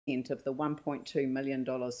of the $1.2 million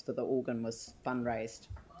for the organ was fundraised.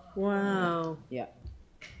 Wow. Yeah.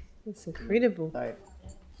 That's incredible. So,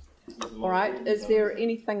 all right. Is there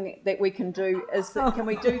anything that we can do? Can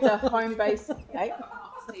we do the Homebase? Okay.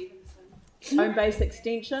 Homebase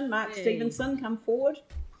extension. Mark Stevenson, come forward.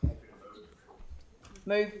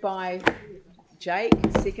 Moved by Jake,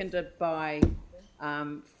 seconded by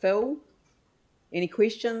Phil. Any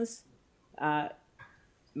questions?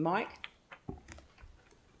 Mike?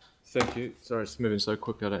 Thank you. Sorry, it's moving so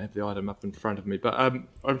quickly. I don't have the item up in front of me. But I'm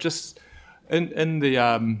just in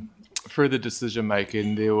the further decision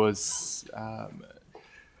making. There was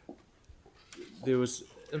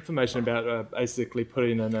information about basically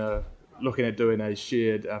putting in looking at doing a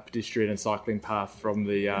shared pedestrian and cycling path from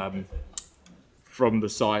the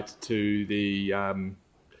site to the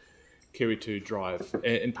Kiwi2 Drive.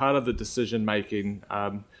 And part of the decision making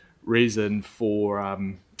reason for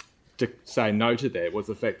to say no to that was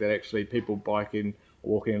the fact that actually people biking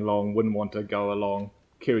or walking along wouldn't want to go along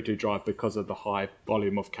Kiwi2 Drive because of the high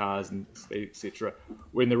volume of cars and speed, etc.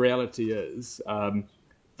 When the reality is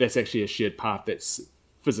that's actually a shared path that's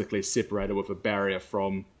physically separated with a barrier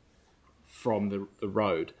from the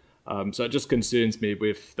road. So it just concerns me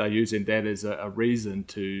if they're using that as a reason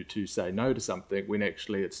to say no to something when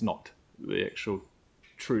actually it's not the actual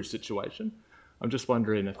true situation. I'm just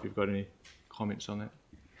wondering if you've got any comments on that.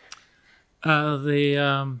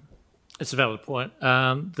 It's a valid point.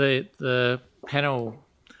 The panel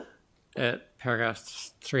at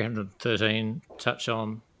paragraph 313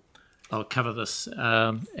 I'll cover this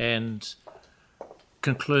and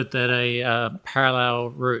conclude that a parallel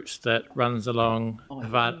route that runs along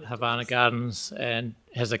Havana Gardens and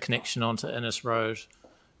has a connection onto Innes Road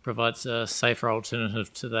provides a safer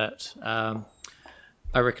alternative to that.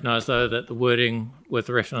 I recognise, though, that the wording with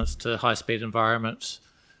reference to high-speed environment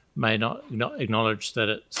may not acknowledge that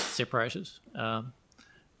it's separated.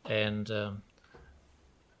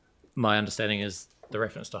 My understanding is the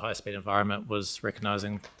reference to high-speed environment was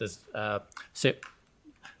recognising this,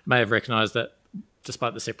 may have recognised that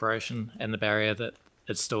despite the separation and the barrier, that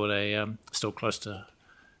it's still still close to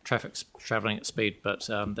traffic travelling at speed. But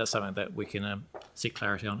that's something that we can seek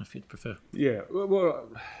clarity on if you'd prefer. Yeah, well,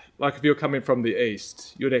 like if you're coming from the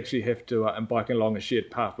east, you'd actually have to, and biking along a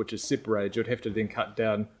shared path which is separated, you'd have to then cut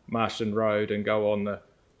down Marston Road and go on the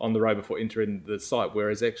road before entering the site.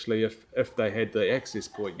 Whereas actually, if they had the access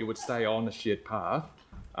point, you would stay on a shared path,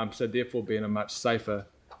 so therefore be in a much safer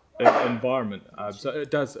environment. So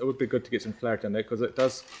it would be good to get some clarity on that, because it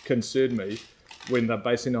does concern me when they're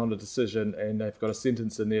basing it on a decision and they've got a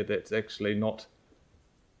sentence in there that's actually not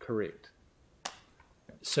correct.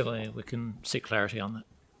 Certainly, we can seek clarity on that.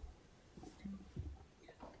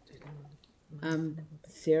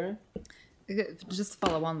 Sarah? Just to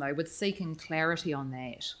follow on though, would seeking clarity on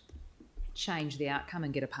that change the outcome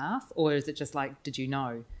and get a path, or is it just like, did you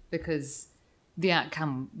know? Because the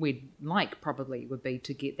outcome we'd like probably would be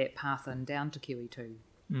to get that path in down to Kiwi2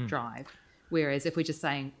 Drive. Whereas if we're just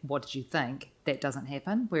saying, what did you think? That doesn't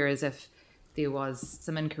happen. Whereas if there was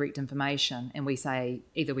some incorrect information and we say,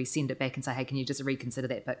 either we send it back and say, hey, can you just reconsider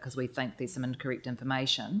that bit because we think there's some incorrect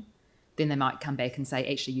information, then they might come back and say,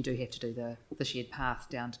 actually, you do have to do the shared path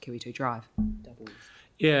down to Kiwi2 Drive.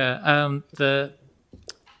 Yeah, the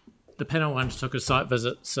panel undertook a site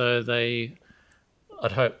visit, so they,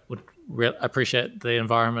 I'd hope, would appreciate the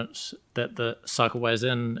environment that the cycleway's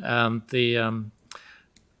in.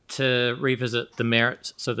 To revisit the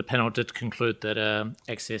merits, so the panel did conclude that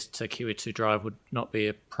access to Kiwi2 Drive would not be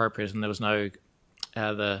appropriate, and there was no,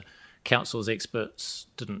 the council's experts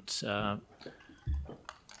didn't,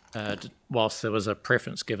 whilst there was a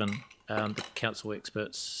preference given, the council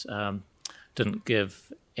experts didn't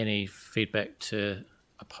give any feedback to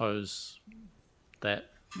oppose that.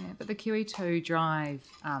 Yeah, but the Kiwi2 Drive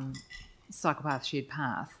cycle path, shared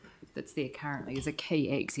path that's there currently is a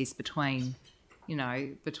key access between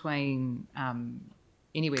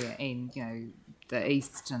anywhere in, the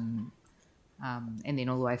east and then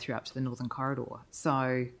all the way through up to the northern corridor.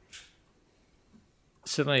 So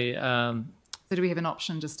certainly. So do we have an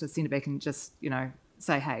option just to send it back and just,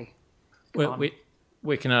 say, hey,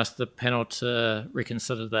 we can ask the panel to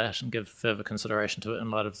reconsider that and give further consideration to it in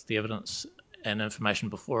light of the evidence and information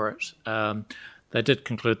before it. They did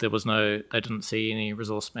conclude they didn't see any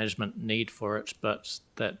resource management need for it, but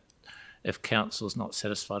that if council is not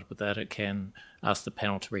satisfied with that, it can ask the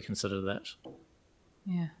panel to reconsider that.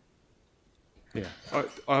 Yeah. Yeah,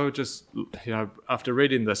 I would just, after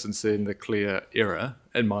reading this and seeing the clear error,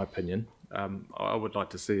 in my opinion, I would like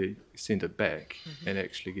to see send it back and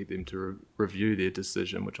actually get them to review their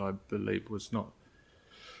decision, which I believe was not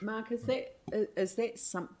Mark, is that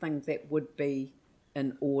something that would be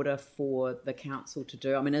in order for the council to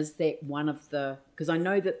do? I mean, is that one of the, because I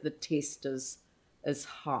know that the test is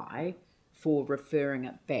high for referring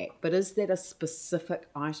it back, but is that a specific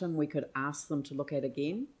item we could ask them to look at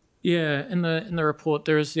again? Yeah, in the report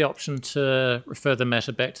there is the option to refer the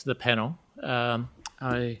matter back to the panel.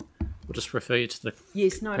 I will just refer you to the.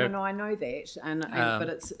 Yes, no, I know that, but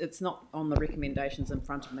it's not on the recommendations in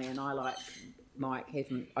front of me, and I, like Mike,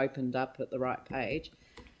 haven't opened up at the right page.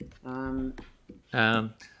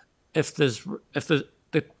 If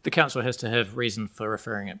the council has to have reason for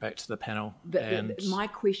referring it back to the panel. But my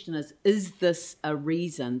question is this a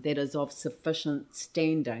reason that is of sufficient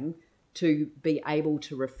standing to be able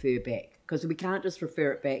to refer back? Because we can't just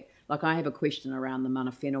refer it back. Like, I have a question around the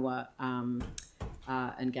mana whenua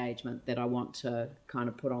engagement that I want to kind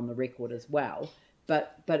of put on the record as well.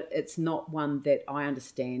 But it's not one that I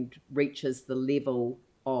understand reaches the level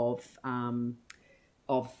of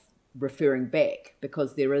referring back,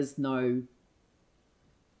 because there is no,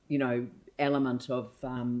 element of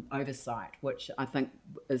oversight, which I think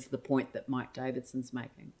is the point that Mike Davidson's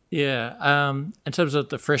making. Yeah, in terms of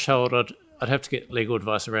the threshold, I'd have to get legal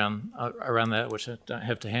advice around that, which I don't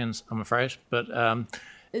have to hand, I'm afraid. But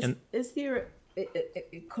is there?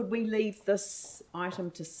 Could we leave this item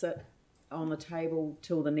to sit on the table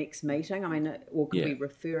till the next meeting? I mean, or could we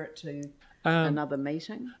refer it to another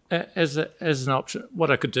meeting? As an option, what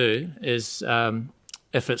I could do is,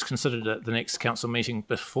 if it's considered at the next council meeting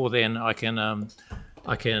before then, I can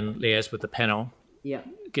liaise with the panel,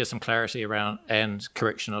 get some clarity around and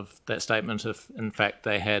correction of that statement if in fact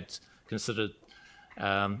they had considered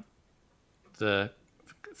the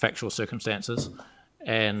factual circumstances,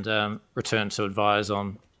 and return to advise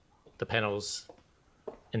on the panel's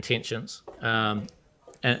intentions. And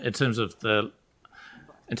in terms of the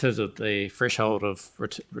threshold of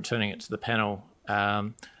returning it to the panel,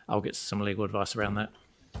 I'll get some legal advice around that.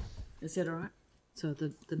 Is that all right? So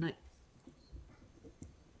the next.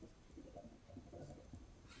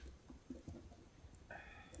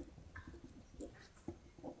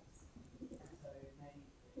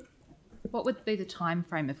 What would be the time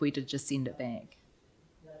frame if we did just send it back?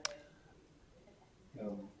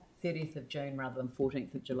 30th of June rather than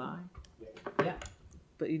 14th of July. Yeah.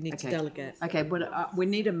 But you need to delegate. Okay, but we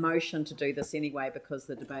need a motion to do this anyway, because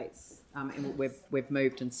the debates, and we've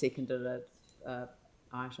moved and seconded a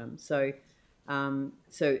item. So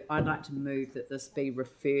I'd like to move that this be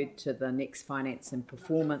referred to the next Finance and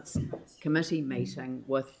Performance Committee meeting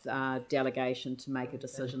with delegation to make a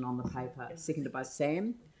decision on the paper. Seconded by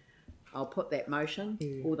Sam. I'll put that motion.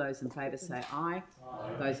 All those in favour say aye.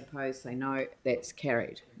 Those opposed say no. That's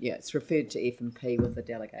carried. Yeah, it's referred to F&P with the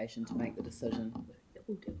delegation to make the decision.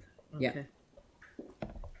 Yeah. Okay.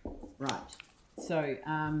 Right. So,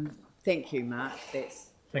 thank you, Mark. That's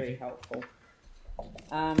very helpful.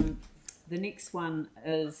 The next one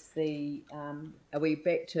is the, are we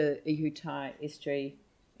back to Ihutai Estuary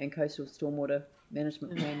and Coastal Stormwater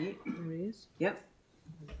Management Plan yet? There he is. Yep.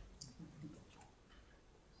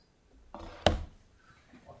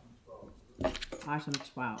 Item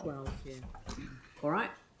 12. 12, yeah. All right.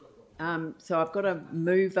 So I've got a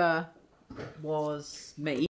mover was me.